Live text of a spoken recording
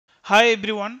Hi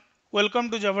everyone, welcome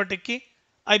to JavaTechie.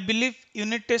 I believe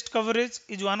unit test coverage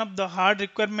is one of the hard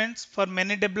requirements for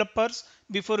many developers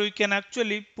before we can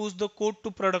actually push the code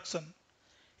to production.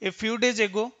 A few days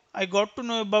ago, I got to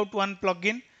know about one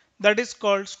plugin that is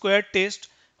called SquareTest,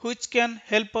 which can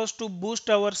help us to boost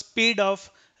our speed of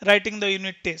writing the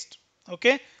unit test.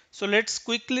 Okay, so let's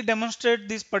quickly demonstrate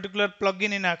this particular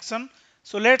plugin in action.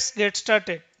 So let's get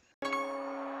started.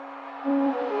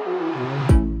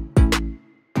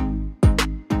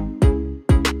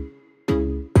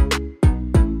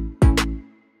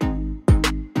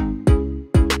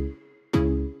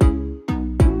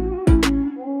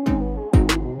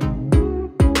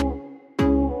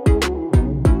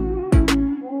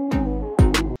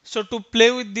 So to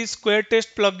play with this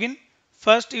SquareTest plugin,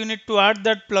 first you need to add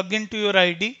that plugin to your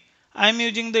ID. I am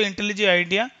using the IntelliJ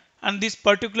IDEA and this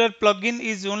particular plugin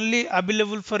is only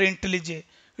available for IntelliJ.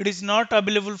 It is not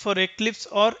available for Eclipse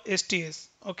or STS.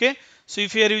 Okay, so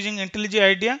if you are using IntelliJ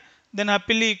IDEA, then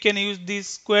happily you can use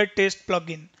this SquareTest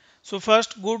plugin. So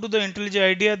first go to the IntelliJ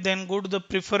IDEA, then go to the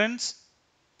preference.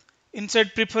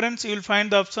 Inside preference, you will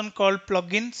find the option called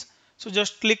plugins. So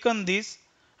just click on this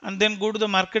and then go to the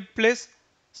marketplace,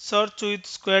 search with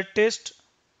SquareTest.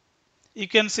 You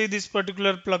can see this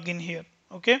particular plugin here.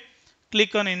 Okay,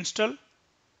 click on install.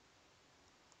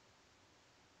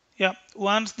 Yeah,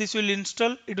 once this will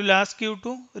install, it will ask you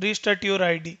to restart your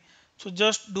ID. So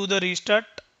just do the restart.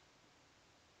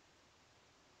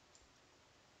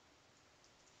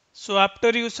 So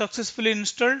after you successfully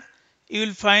installed, you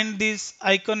will find this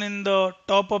icon in the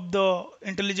top of the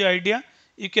IntelliJ IDEA.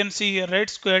 You can see here, right,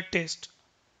 SquareTest.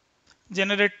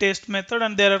 Generate test method,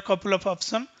 and there are a couple of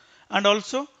options, and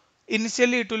also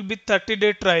initially it will be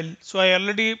 30-day trial. So I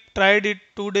already tried it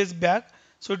 2 days back,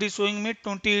 so it is showing me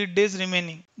 28 days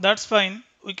remaining. That's fine,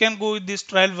 we can go with this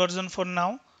trial version for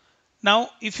now.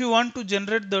 Now if you want to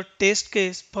generate the test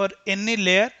case for any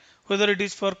layer, whether it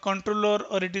is for controller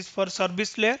or it is for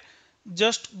service layer,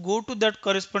 just go to that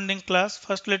corresponding class.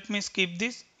 First let me skip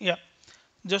this. Yeah,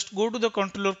 just go to the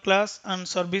controller class and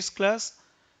service class.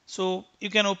 So you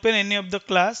can open any of the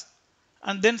class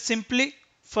and then simply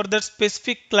for that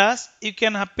specific class you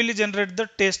can happily generate the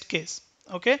test case.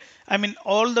 Okay, I mean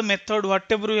all the method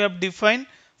whatever you have defined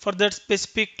for that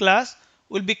specific class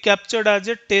will be captured as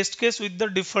a test case with the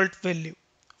default value.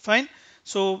 Fine.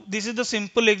 So this is the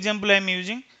simple example I am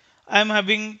using. I am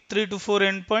having 3 to 4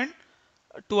 endpoint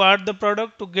to add the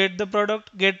product, to get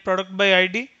product by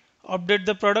ID, update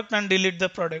the product and delete the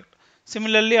product.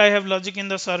 Similarly, I have logic in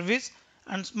the service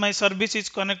and my service is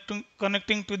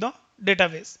connecting to the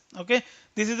database. Okay,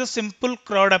 this is a simple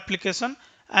CRUD application.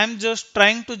 I am just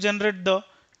trying to generate the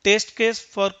test case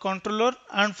for controller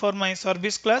and for my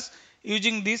service class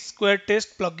using this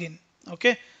SquareTest plugin.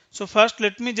 Okay, so first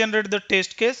let me generate the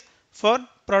test case for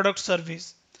product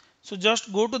service. So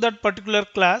just go to that particular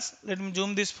class. Let me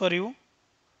zoom this for you.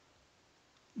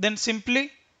 Then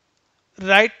simply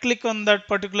right click on that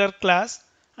particular class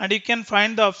and you can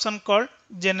find the option called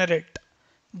generate.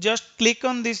 Just click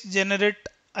on this generate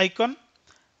icon.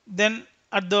 Then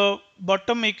at the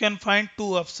bottom you can find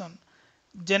two options: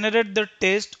 generate the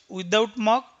test without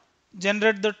mock,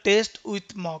 generate the test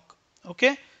with mock.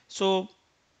 Okay, so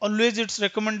always it's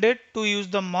recommended to use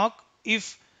the mock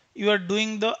if you are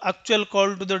doing the actual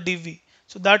call to the DV,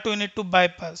 so that we need to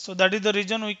bypass. So that is the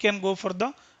reason we can go for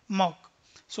the mock.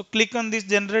 So click on this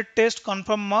generate test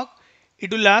confirm mock. It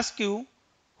will ask you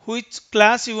which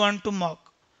class you want to mock.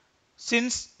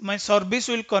 Since my service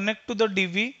will connect to the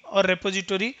DB or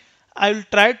repository, I will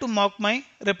try to mock my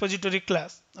repository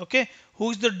class. Okay, who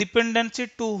is the dependency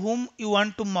to whom you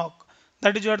want to mock?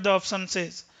 That is what the option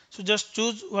says. So just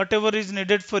choose whatever is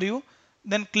needed for you,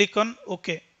 then click on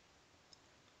OK.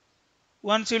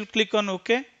 Once you will click on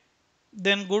OK,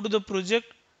 then go to the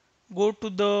project, go to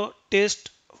the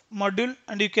test module,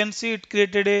 and you can see it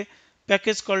created a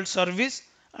package called service,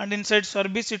 and inside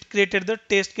service it created the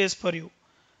test case for you.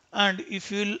 And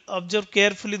if you will observe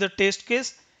carefully the test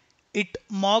case, it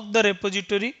mock the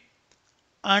repository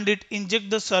and it inject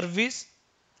the service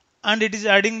and it is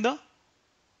adding the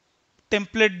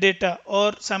template data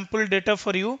or sample data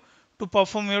for you to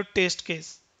perform your test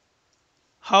case.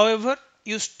 However,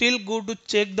 you still go to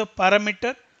check the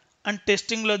parameter and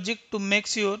testing logic to make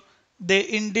sure they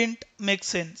indent make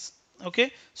sense.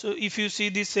 Okay, so if you see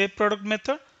the save product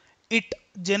method, it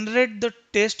generate the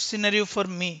test scenario for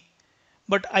me,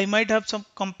 but I might have some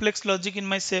complex logic in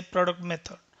my save product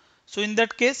method. So in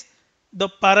that case, the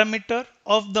parameter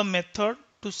of the method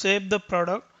to save the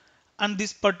product and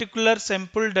this particular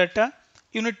sample data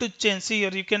you need to change. See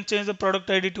here, you can change the product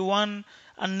ID to 1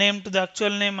 and name to the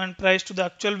actual name and price to the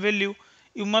actual value.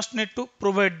 you must need to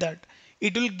provide that.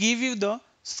 It will give you the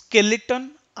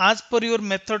skeleton as per your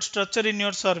method structure in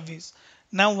your service.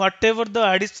 Now whatever the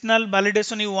additional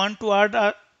validation you want to add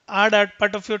at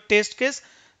part of your test case,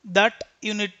 that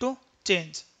you need to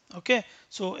change. Okay,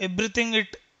 so everything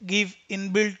it give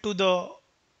inbuilt to the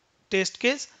test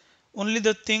case, only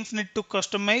the things need to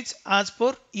customize as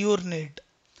per your need.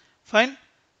 Fine.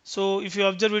 So if you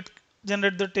observe, it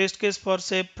generate the test case for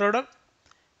say product,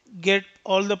 get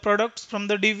all the products from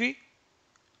the DV,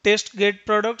 test get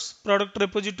products, product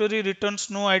repository returns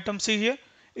no item. See here,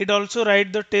 it also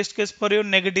write the test case for your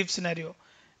negative scenario.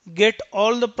 Get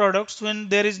all the products when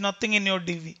there is nothing in your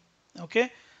DV.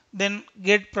 Okay, then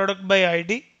get product by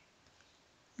ID,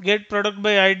 get product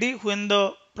by ID when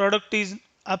the product is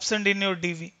absent in your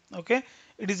DV. Okay,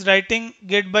 it is writing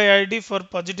get by ID for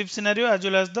positive scenario as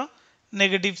well as the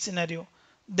negative scenario.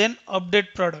 Then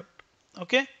update product.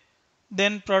 Okay,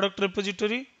 then product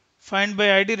repository find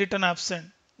by ID return absent.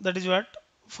 That is what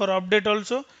for update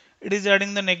also it is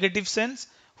adding the negative sense.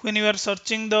 When you are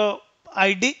searching the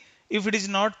ID, if it is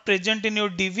not present in your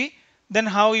DV, then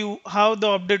how the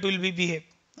update will be behave.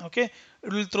 Okay,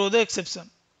 it will throw the exception.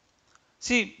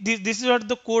 See, this is what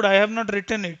the code, I have not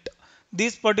written it.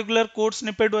 This particular code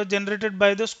snippet was generated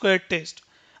by the SquareTest.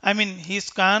 I mean, he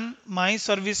scanned my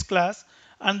service class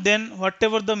and then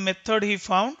whatever the method he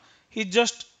found, he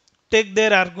just take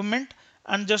their argument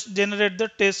and just generate the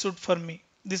test suite for me.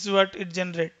 This is what it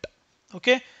generate.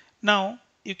 Okay. Now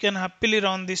you can happily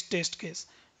run this test case.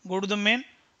 Go to the main.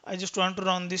 I just want to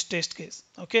run this test case.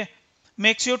 Okay.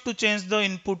 Make sure to change the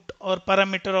input or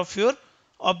parameter of your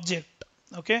object.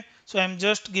 Okay, so I'm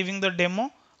just giving the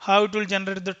demo how it will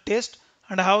generate the test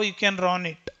and how you can run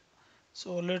it.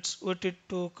 So let's wait it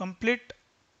to complete.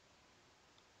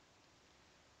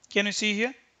 Can you see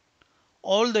here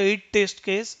all the 8 test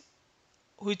case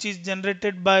which is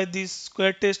generated by this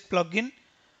SquareTest plugin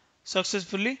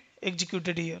successfully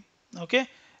executed here. Okay,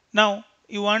 now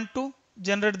you want to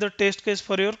generate the test case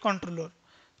for your controller.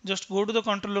 Just go to the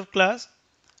controller class.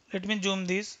 Let me zoom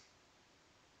this.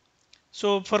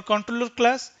 So for controller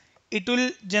class, it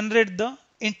will generate the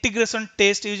integration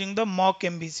test using the mock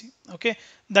MVC. Okay,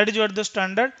 that is what the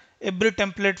standard. Every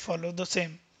template follow the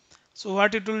same. So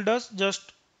what it will does,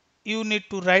 just you need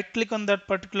to right click on that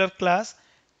particular class,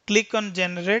 click on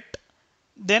generate,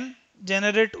 then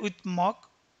generate with mock.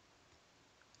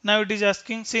 Now it is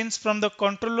asking, since from the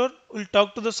controller will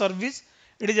talk to the service,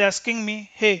 it is asking me,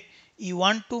 hey, you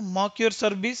want to mock your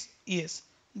service? Yes.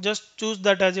 Just choose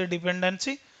that as a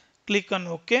dependency. Click on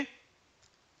OK.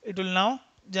 It will now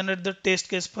generate the test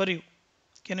case for you.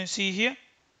 Can you see here?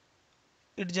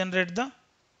 It generates the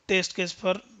test case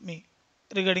for me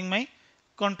regarding my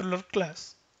controller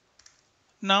class.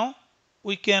 Now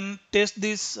we can test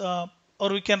this or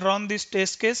we can run this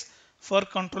test case for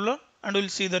controller and we'll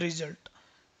see the result.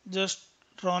 Just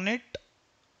run it.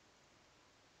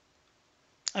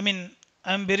 I mean,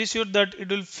 I'm very sure that it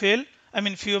will fail. I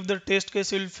mean, few of the test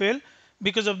case will fail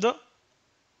because of the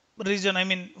reason. I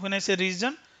mean, when I say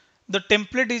reason, the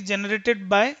template is generated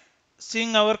by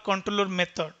seeing our controller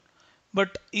method.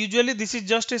 But usually this is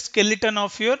just a skeleton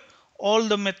of your all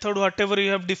the method whatever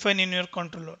you have defined in your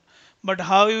controller. But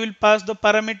how you will pass the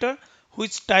parameter,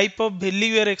 which type of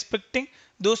value you are expecting,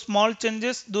 those small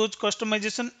changes, those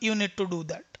customization, you need to do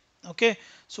that. Okay,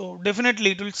 so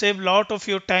definitely it will save lot of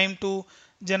your time to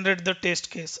generate the test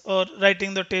case or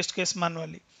writing the test case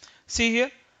manually. See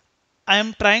here, I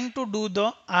am trying to do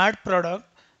the add product,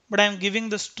 but I am giving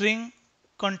the string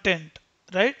content,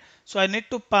 right? So I need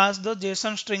to pass the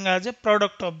JSON string as a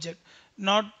product object,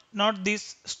 not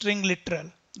this string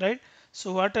literal, right?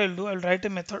 So what I'll do, I'll write a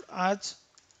method as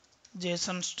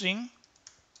JSON string,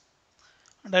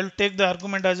 and I'll take the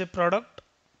argument as a product,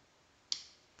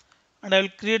 and I'll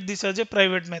create this as a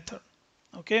private method.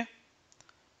 Okay,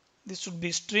 this should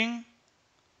be string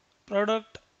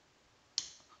product,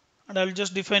 and I'll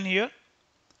just define here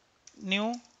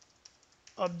new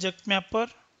object mapper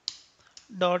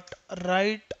dot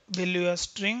write value as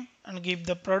string and give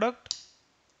the product,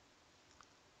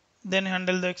 then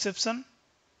handle the exception,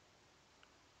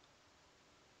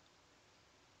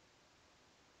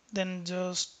 then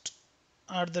just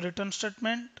add the return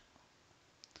statement.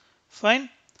 Fine.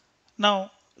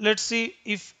 Now let's see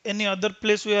if any other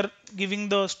place we are giving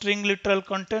the string literal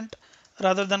content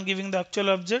rather than giving the actual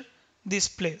object, this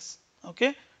place.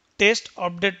 Okay, test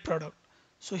update product.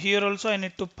 So here also I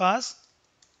need to pass,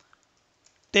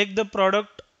 take the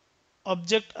product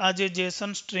object as a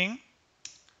JSON string.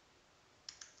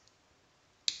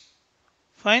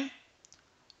 Fine.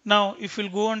 Now if you'll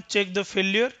go and check the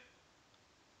failure,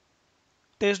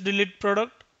 test delete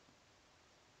product,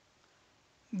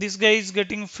 this guy is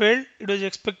getting failed. It was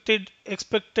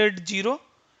expected 0,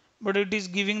 but it is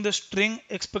giving the string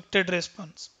expected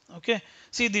response. Okay,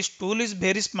 see, this tool is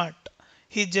very smart.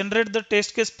 He generates the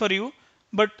test case for you,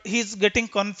 but he's getting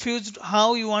confused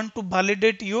how you want to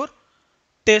validate your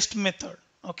test method.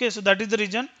 Okay, so that is the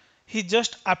reason he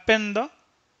just append the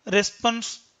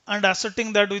response and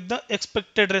asserting that with the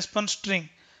expected response string.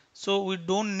 So we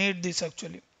don't need this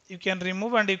actually. You can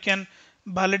remove and you can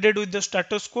validate with the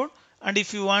status code, and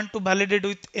if you want to validate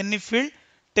with any field,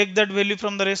 take that value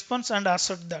from the response and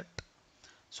assert that.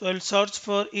 So I'll search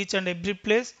for each and every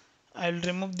place. I'll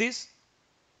remove this.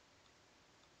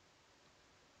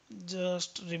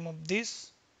 Just remove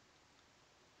this.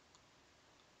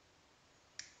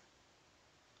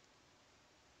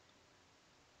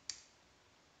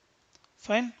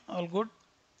 Fine, all good.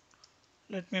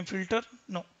 Let me filter.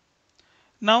 No.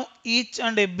 Now each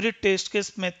and every test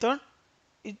case method,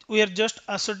 we are just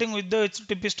asserting with the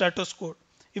HTTP status code.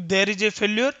 If there is a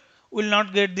failure, we will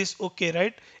not get this OK,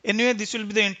 right? Anyway, this will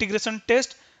be the integration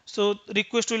test. So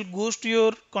request will goes to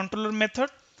your controller method,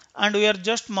 and we are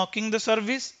just mocking the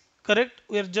service. Correct?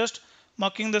 We are just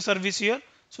mocking the service here.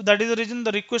 So that is the reason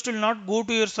the request will not go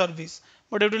to your service,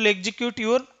 but it will execute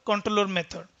your controller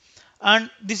method. And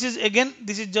this is again,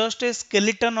 this is just a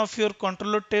skeleton of your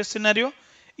controller test scenario.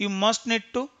 You must need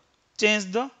to change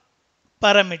the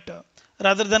parameter.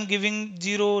 Rather than giving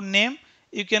 0 name,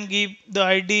 you can give the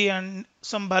id and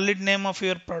some valid name of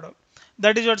your product.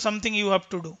 That is what something you have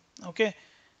to do. Okay,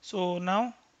 so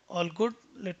now all good.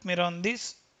 Let me run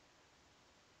this.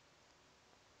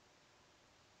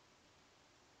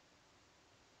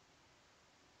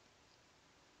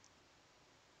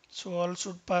 So all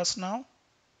should pass now.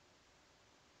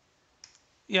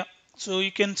 Yeah, so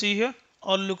you can see here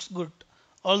all looks good.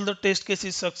 All the test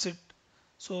cases succeed.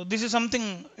 So this is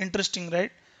something interesting,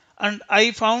 right? And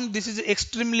I found this is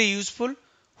extremely useful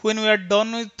when we are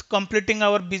done with completing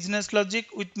our business logic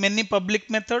with many public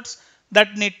methods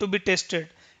that need to be tested.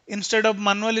 Instead of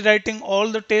manually writing all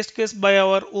the test case by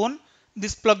our own,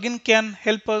 this plugin can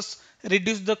help us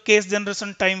reduce the case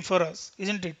generation time for us,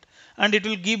 isn't it? And it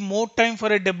will give more time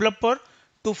for a developer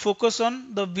to focus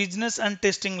on the business and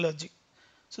testing logic.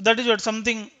 So that is what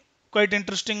something quite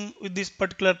interesting with this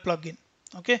particular plugin.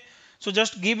 Okay, so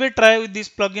just give a try with this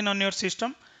plugin on your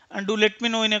system, and do let me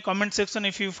know in a comment section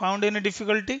if you found any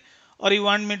difficulty, or you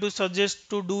want me to suggest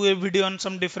to do a video on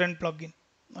some different plugin.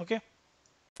 Okay,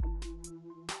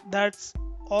 that's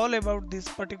all about this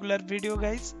particular video,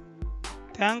 guys.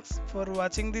 Thanks for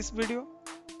watching this video.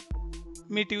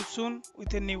 Meet you soon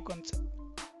with a new concept.